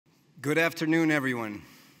Good afternoon, everyone.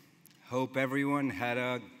 Hope everyone had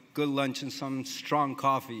a good lunch and some strong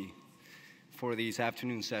coffee for these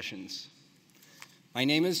afternoon sessions. My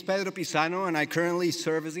name is Pedro Pizano, and I currently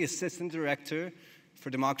serve as the Assistant Director for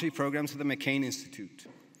Democracy Programs at the McCain Institute.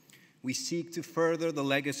 We seek to further the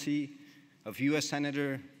legacy of U.S.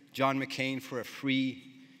 Senator John McCain for a free,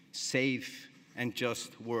 safe, and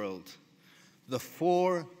just world. The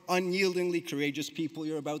four unyieldingly courageous people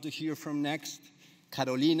you're about to hear from next,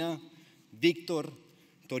 Carolina, Victor,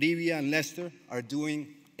 Toribia, and Lester, are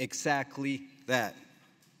doing exactly that,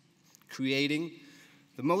 creating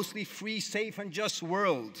the mostly free, safe, and just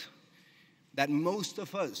world that most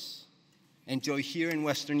of us enjoy here in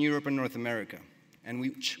Western Europe and North America, and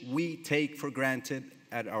which we take for granted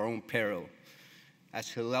at our own peril. As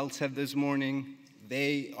Hillel said this morning,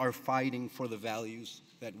 they are fighting for the values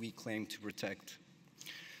that we claim to protect.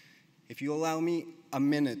 If you allow me a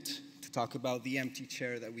minute to talk about the empty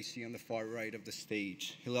chair that we see on the far right of the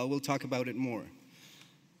stage, Hillel will talk about it more.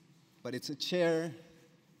 But it's a chair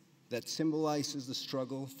that symbolizes the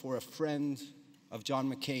struggle for a friend of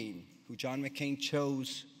John McCain, who John McCain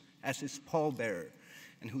chose as his pallbearer,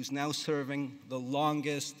 and who's now serving the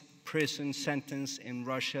longest prison sentence in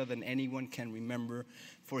Russia than anyone can remember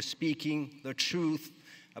for speaking the truth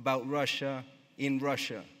about Russia in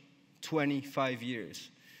Russia, 25 years.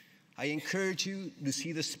 I encourage you to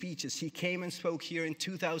see the speeches. He came and spoke here in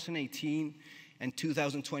 2018 and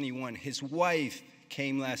 2021. His wife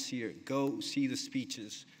came last year. Go see the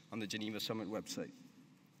speeches on the Geneva Summit website.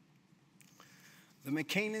 The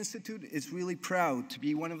McCain Institute is really proud to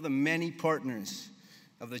be one of the many partners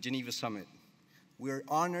of the Geneva Summit. We're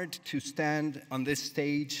honored to stand on this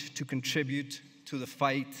stage to contribute to the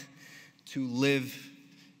fight to live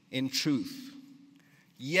in truth.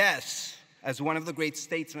 Yes, as one of the great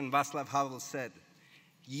statesmen, Václav Havel, said,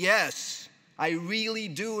 yes, I really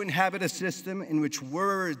do inhabit a system in which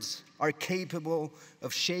words are capable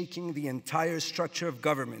of shaking the entire structure of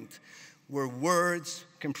government, where words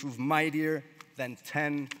can prove mightier than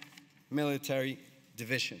 10 military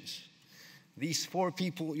divisions. These four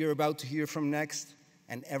people you're about to hear from next,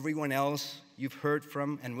 and everyone else you've heard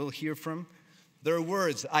from and will hear from, their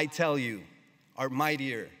words, I tell you, are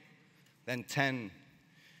mightier than 10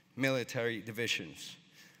 military divisions.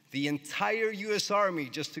 The entire US Army,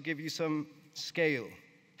 just to give you some scale,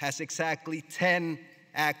 has exactly 10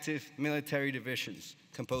 active military divisions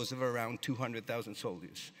composed of around 200,000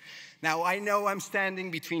 soldiers. Now, I know I'm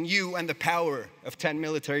standing between you and the power of 10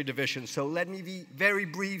 military divisions, so let me be very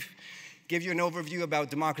brief, give you an overview about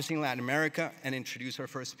democracy in Latin America, and introduce our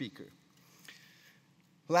first speaker.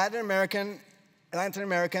 Latin America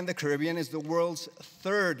and the Caribbean is the world's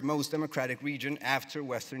third most democratic region after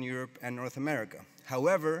Western Europe and North America.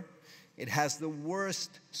 However, it has the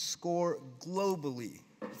worst score globally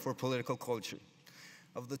for political culture.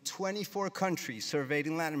 Of the 24 countries surveyed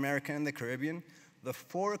in Latin America and the Caribbean, the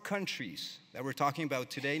 4 countries that we're talking about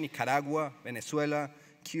today, Nicaragua, Venezuela,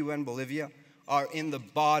 Cuba, and Bolivia, are in the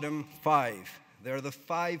bottom 5. They're the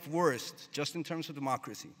 5 worst, just in terms of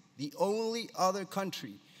democracy. The only other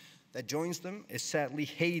country that joins them is sadly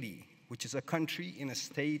Haiti, which is a country in a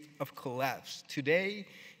state of collapse. Today,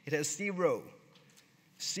 it has zero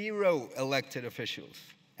elected officials,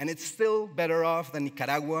 and it's still better off than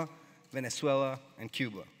Nicaragua, Venezuela, and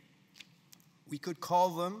Cuba. We could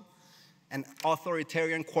call them an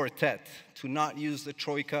authoritarian quartet, to not use the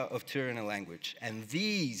troika of tyranny language. And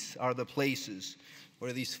these are the places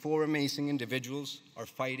where these 4 amazing individuals are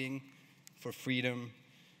fighting for freedom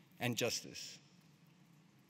and justice.